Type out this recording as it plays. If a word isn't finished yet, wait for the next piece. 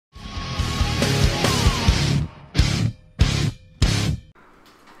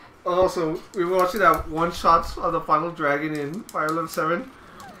Also, we were watching that one shot of the final dragon in Fire Emblem 7,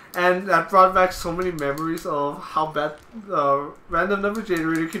 and that brought back so many memories of how bad the random number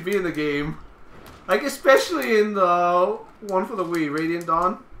generator could be in the game. Like, especially in the one for the Wii, Radiant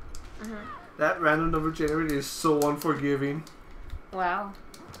Dawn. That random number generator is so unforgiving. Wow.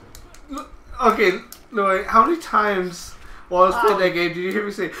 Okay, Louis, how many times while I was playing that game did you hear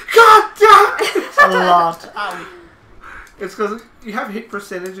me say, God damn it! A lot. Ow. It's because you have hit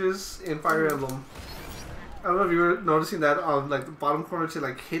percentages in Fire Emblem. I don't know if you were noticing that on like the bottom corner to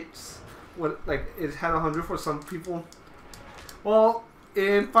like hits. What, like it had 100 for some people. Well,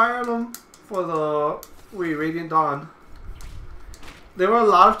 in Fire Emblem for the Wii Radiant Dawn, there were a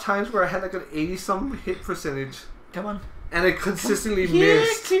lot of times where I had like an 80-some hit percentage. Come on. And it consistently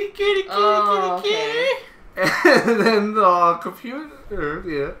missed. Kitty, kitty, kitty, kitty, kitty. And then the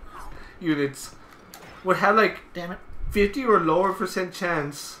computer units would have like, damn it, 50 or lower %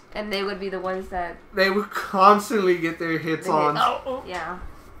 chance. And they would be the ones that they would constantly get their hits on. Oh. Yeah.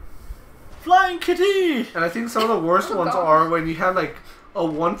 Flying kitty! And I think some of the worst ones are when you have like a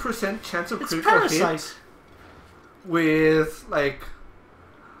 1% chance of critical hit with like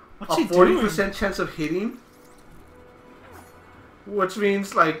What's a 40% chance of hitting. Which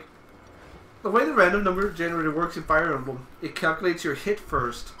means like the way the random number generator works in Fire Emblem, it calculates your hit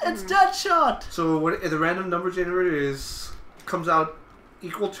first. It's dead shot. So what the random number generator comes out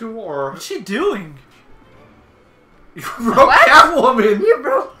equal to or what's she doing? You broke Catwoman. You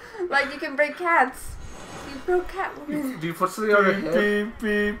broke like you can break cats. You broke Catwoman. Do you put something on her head? Beep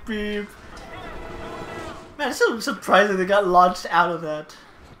beep beep. Man, it's so surprising they got launched out of that.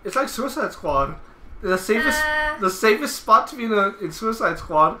 It's like Suicide Squad. The safest spot to be in Suicide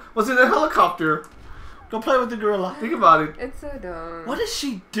Squad was in a helicopter. Go play with the gorilla. Think about it. It's so dumb. What is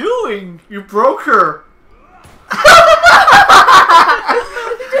she doing? You broke her.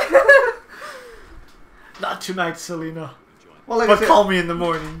 Not tonight, Selena. Well, like but call me in the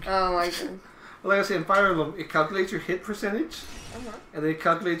morning. Oh my god. Well, like I said, in Fire Emblem, it calculates your hit percentage, and then it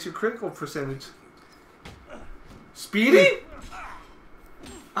calculates your critical percentage. Speedy?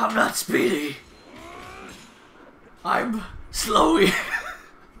 I'm not Speedy. I'm Slowy.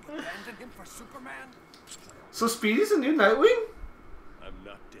 So Speedy's a new Nightwing? I'm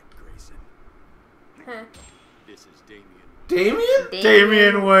not Dick Grayson. This is Damien. Damien?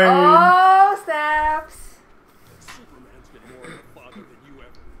 Damien Wayne. Oh, snaps. Superman's been more of a father than you ever.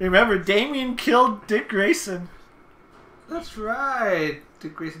 Remember, Damien killed Dick Grayson. That's right.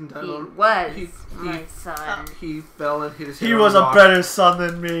 Dick Grayson died. He was my son. He fell and hit his head. He was a better son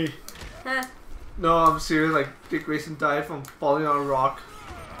than me. No, I'm serious. Like, Dick Grayson died from falling on a rock.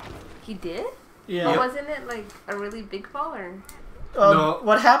 He did? Yeah. But wasn't it like a really big fall or? No.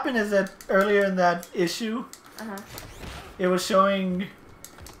 What happened is that earlier in that issue, it was showing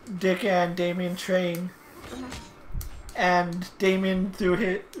Dick and Damien train, and Damien threw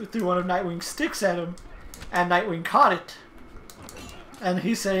one of Nightwing's sticks at him, and Nightwing caught it. And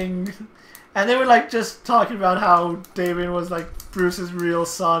he's saying, and they were like just talking about how Damien was like Bruce's real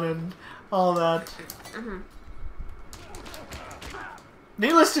son and all that.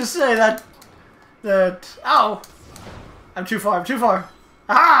 Needless to say that ow, I'm too far.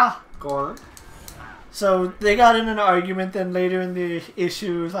 Ah! Go on. So they got in an argument. Then later in the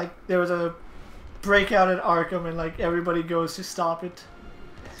issues, like there was a breakout at Arkham, and like everybody goes to stop it.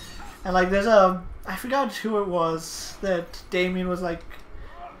 And like there's I forgot who it was that Damien was like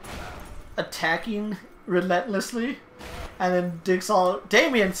attacking relentlessly, and then Dick's all,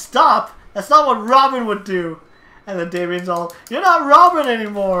 Damien, stop! That's not what Robin would do. And then Damien's all, you're not Robin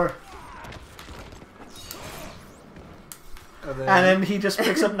anymore. And then he just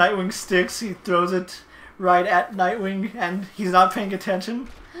picks up Nightwing's sticks, he throws it right at Nightwing, and he's not paying attention.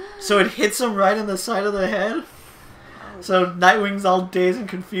 So it hits him right in the side of the head. So Nightwing's all dazed and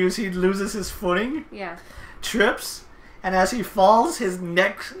confused, he loses his footing. Yeah. Trips, and as he falls, his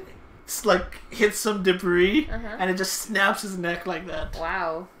neck like hits some debris, and it just snaps his neck like that.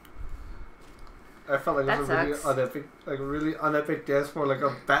 Wow. I felt like it was a really unepic death for like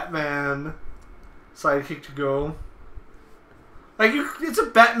a Batman sidekick to go. Like it's a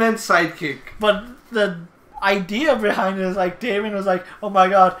Batman sidekick. But the idea behind it is like Damien was like, "Oh my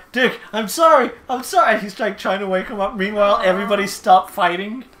God, Dick, I'm sorry." And he's like trying to wake him up. Meanwhile, everybody stopped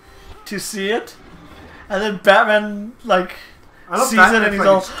fighting to see it, and then Batman like sees it and he's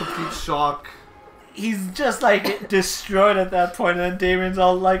all complete shock. He's just like destroyed at that point, and then Damien's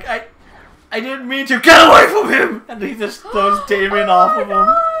all like, I didn't mean to, get away from him! And he just throws Damien off of him.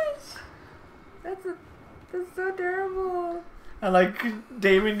 That's so terrible. And like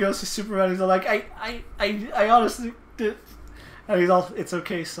Damien goes to Superman, he's all like, I honestly And he's all, it's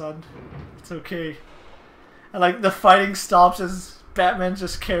okay, son. It's okay. And like the fighting stops as Batman's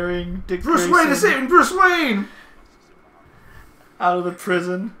just carrying Dick Bruce Grayson Wayne is saving Bruce Wayne! out of the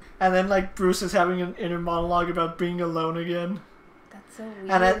prison. And then like Bruce is having an inner monologue about being alone again. That's so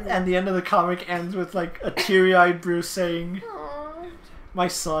weird. And the end of the comic ends with like a teary-eyed Bruce saying, Aww. "My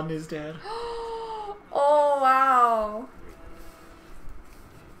son is dead." Oh, wow.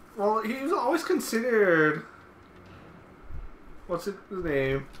 Well, he was always considered... What's his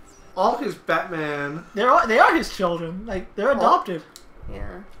name? All his Batman... They are his children. Like, they're adopted.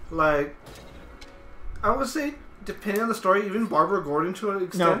 Yeah. Like... I would say, depending on the story, even Barbara Gordon to an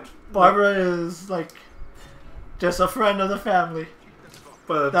extent. No, Barbara is like just a friend of the family.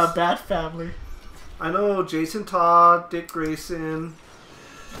 But The Bat family. I know Jason Todd, Dick Grayson,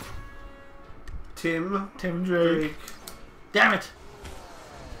 Tim Drake. Damn it!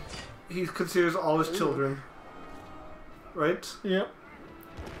 He considers all his children. Right? Yep.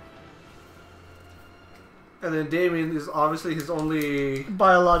 And then Damien is obviously his only...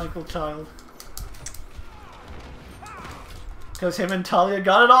 Biological child. Because him and Talia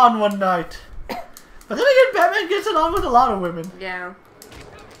got it on one night. But then again, Batman gets it on with a lot of women. Yeah.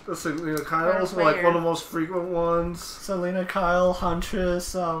 Selena Kyle's like one of the most frequent ones. Selena Kyle,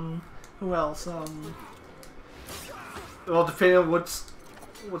 Huntress, who else? Well, depending on what's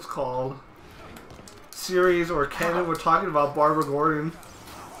called series or canon we're talking about, Barbara Gordon.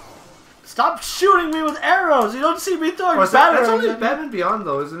 Stop shooting me with arrows! You don't see me throwing That's batteries. only Batman Beyond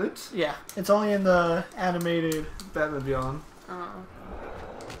though, isn't it? Yeah, it's only in the animated Batman Beyond. Oh.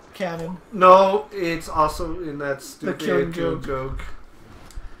 canon. No, it's also in that stupid Killing joke. Joke.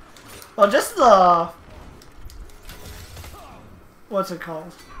 Well, just the... What's it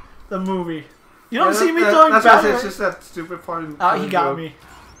called? The movie. You don't see me throwing that's batteries. It's just that stupid part in Oh, he got Joke. me.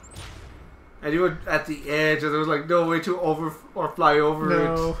 And you were at the edge, and there was like no way to over or fly over it.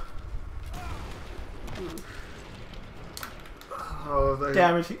 No. Oh,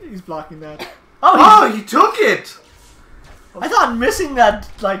 Damn it, he's blocking that. Oh, he took it! I thought missing that,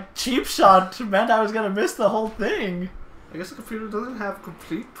 like, cheap shot meant I was gonna miss the whole thing. I guess the computer doesn't have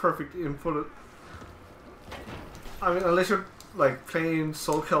complete perfect input. I mean, unless you're, like, playing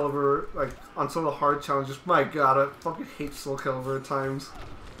Soul Calibur, like, on some of the hard challenges. My god, I fucking hate Soul Calibur at times.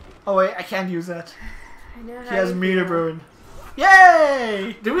 Oh wait, I can't use that. I know He how has you meter feel. burn.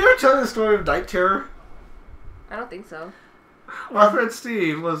 Yay! Did we ever tell you the story of Night Terror? I don't think so. My friend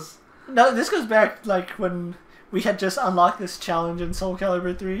Steve was... No, this goes back, like, when we had just unlocked this challenge in Soul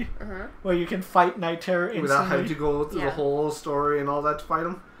Calibur 3, where you can fight Night Terror instantly. Without having to go through the whole story and all that to fight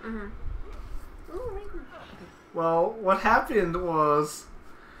him. Well, what happened was...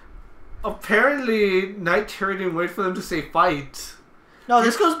 Apparently, Night Terror didn't wait for them to say fight. No,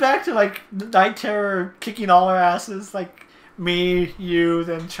 this goes back to, like, Night Terror kicking all our asses, like, me, you,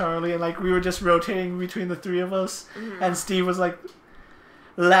 then Charlie, and, like, we were just rotating between the three of us, and Steve was, like,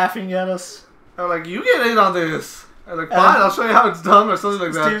 laughing at us. I was like, you get in on this. I was like, fine, I'll show you how it's done, or something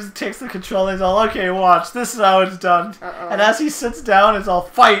like that. Steve takes the controller and he's all, okay, watch, this is how it's done. Uh-oh. And as he sits down, it's all,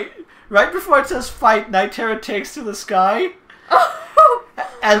 fight. Right before it says fight, Night Terror takes to the sky.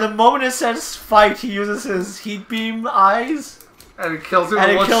 And the moment it says fight, he uses his heat beam eyes. And it kills him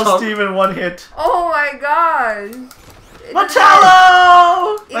And in it one kills shot. Steve in one hit. Oh my god!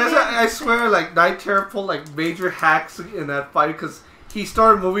 Metallo! I swear, like, Night Terror pulled, like, major hacks in that fight, because he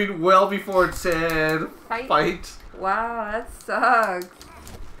started moving well before it said fight. Wow, that sucks.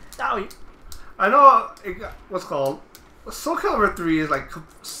 Owie. I know, what's called? Soul Calibur 3 is, like,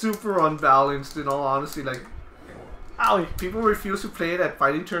 super unbalanced, in all honesty. Like, Owie. people refuse to play it at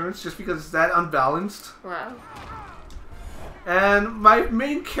fighting tournaments just because it's that unbalanced. Wow. And my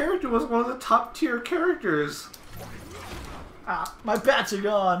main character was one of the top tier characters. Ah, my bats are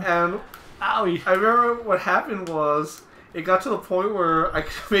gone. And Owie. I remember what happened was, it got to the point where I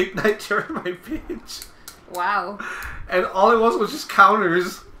could make Night Terror my bitch. Wow. And all it was just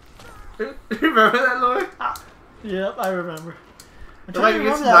counters. Remember that, Lloyd? Yep, I remember. Like,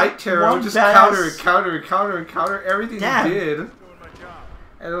 against Night Terror, would just counter and counter and counter and counter everything he did. And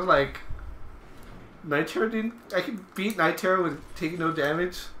it was like, Night Terror didn't... I could beat Night Terror with taking no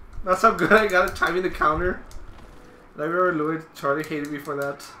damage. That's how good I got at timing the counter. And I remember Lloyd, Charlie hated me for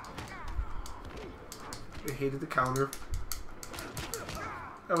that. They hated the counter.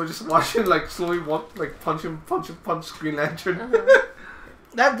 I was just watching, like, slowly walk, like, punch Green Lantern.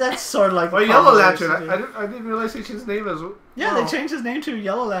 That's sort of like... Well, Yellow Lantern. I didn't realize they changed his name as well. Yeah, they changed his name to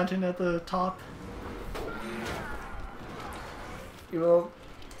Yellow Lantern at the top. You know,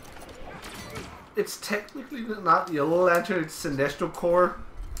 it's technically not Yellow Lantern, it's Sinestro Corps.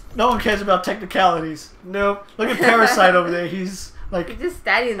 No one cares about technicalities. Nope. Look at Parasite over there. He's like, You're just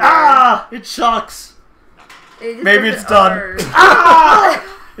standing there. ah! It shocks. It just Maybe doesn't it's done. hurt.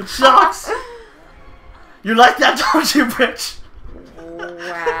 Ah! It shocks. You like that, don't you, bitch?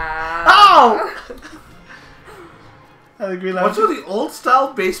 Wow. Ow! I agree. What's with the old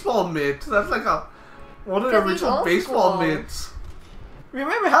style baseball mitt? That's like one of the Because he's original old baseball school. mitts.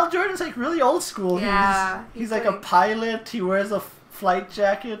 Remember, Hal Jordan's like really old school. Yeah, He's he's like a like- pilot. He wears a flight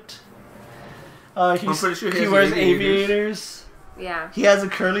jacket. I'm pretty sure he wears aviators. Yeah, He has a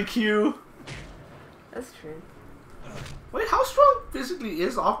curly Q. that's true. Wait, how strong physically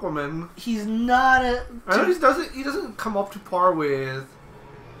is Aquaman? He's not a. I know he doesn't come up to par with.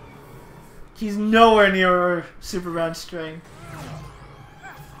 He's nowhere near Superman's strength.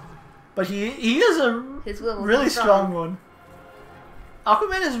 But he is a His will really strong one.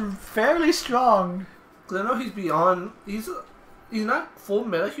 Aquaman is fairly strong. Cause I know he's beyond. He's not full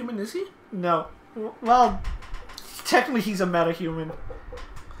metahuman, is he? No. Well, technically he's a metahuman.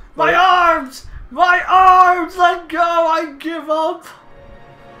 My arms! My arms! Let go! I give up!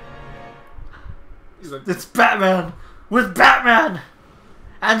 He's like, It's Batman! With Batman!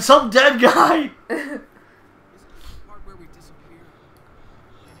 And some dead guy!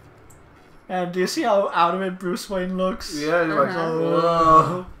 And do you see how out of it Bruce Wayne looks? yeah, he's like, Uh-huh.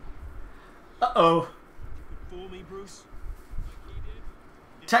 whoa. Uh-oh. Fool me, Bruce.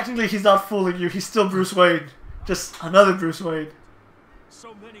 Technically he's not fooling you, he's still Bruce Wayne. Just another Bruce Wayne.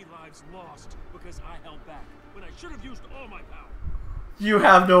 So many lives lost because I held back when I should have used all my power. You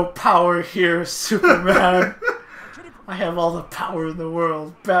have no power here, Superman. I have all the power in the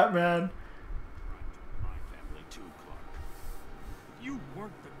world, Batman. My family too, Clark. You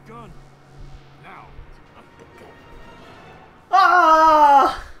weren't the gun. Now,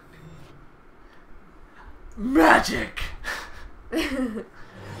 Ah! Magic! Wait,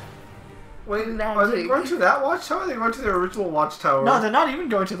 are they Magic. going to that watchtower? Or are they going to their original watchtower? No, they're not even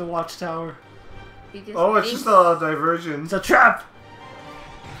going to the watchtower. He just Oh, it's thinks- just a diversion. It's a trap!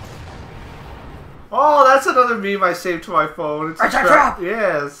 Oh, that's another meme I saved to my phone. It's a trap!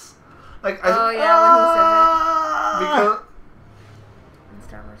 Yes. Like Oh I, yeah, Ah! because when he said that in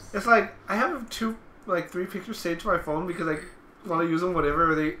Star Wars. it's like I have three pictures saved to my phone because I want to use them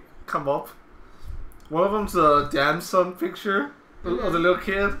whenever they come up. One of them's the damn son picture of the little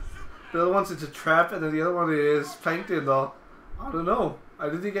kid. The other one's it's a trap, and then the other one is Plankton. I don't know. I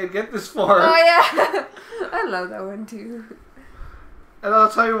didn't think I'd get this far. Oh yeah, I love that one too. And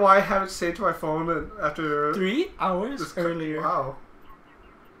I'll tell you why I have it saved to my phone after 3 hours this earlier. Wow.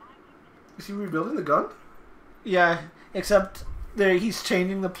 Is he rebuilding the gun? Yeah, except he's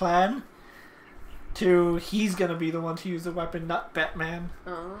changing the plan to he's gonna be the one to use the weapon, not Batman.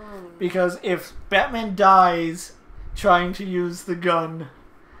 Oh. Because if Batman dies trying to use the gun,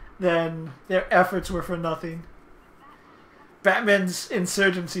 then their efforts were for nothing. Batman's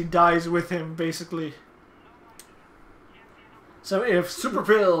insurgency dies with him, basically. So if Super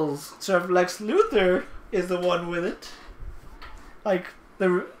pills. So if Lex Luthor is the one with it, like,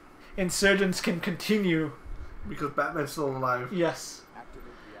 the insurgents can continue. Because Batman's still alive. Yes.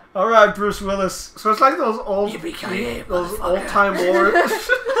 Alright, Bruce Willis. So it's like those old Yippee-ki-yay, those motherfucker. old time wars.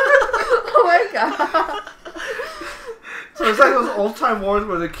 Oh my god. So it's like those old time wars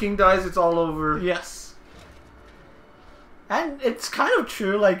where the king dies, it's all over. Yes. And it's kind of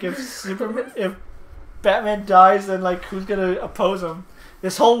true, like, if Batman dies, then, like, who's gonna oppose him?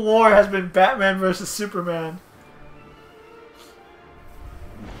 This whole war has been Batman versus Superman.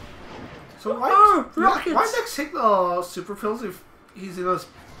 So why rockets! why Lex take the super pills if he's in a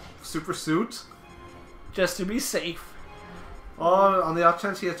super suit? Just to be safe. Oh, on the off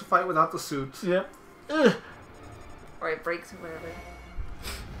chance he has to fight without the suit. Yep. Ugh. Or it breaks or whatever.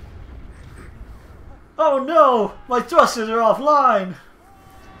 Oh no! My thrusters are offline!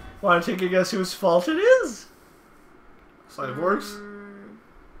 Wanna take a guess whose fault it is? Cyborgs?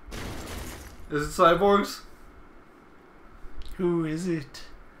 Is it cyborgs? Who is it?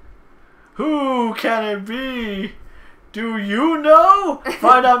 Who can it be? Do you know?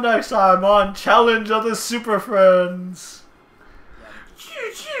 Find out next time on Challenge of the Super Friends.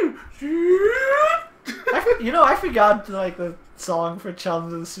 I forgot like the song for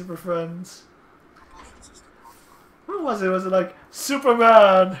Challenge of the Super Friends. What was it? Was it like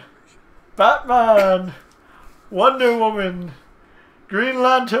Superman, Batman, Wonder Woman, Green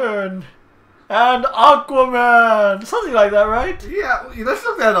Lantern, and Aquaman? Something like that, right? Yeah, let's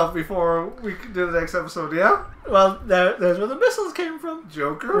look that up before we do the next episode, yeah? Well, there's where the missiles came from.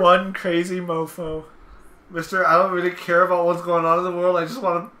 Joker? One crazy mofo. Mister, I don't really care about what's going on in the world, I just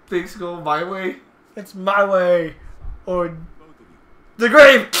want things to go my way. It's my way, or the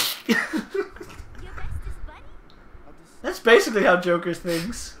grave. That's basically how Joker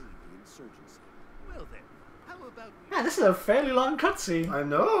thinks. Well then, how about Man, this is a fairly long cutscene. I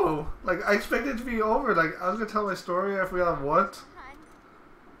know. Like, I expected it to be over. Like, I was gonna tell my story. I forgot what.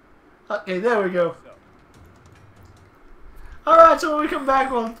 Okay, there we go. Alright, so when we come back,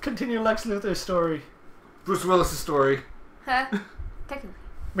 we'll continue Lex Luthor's story. Bruce Willis' story. Huh? Technically.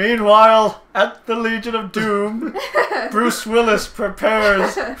 Meanwhile, at the Legion of Doom, Bruce Willis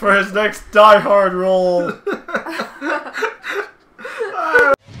prepares for his next Die Hard role.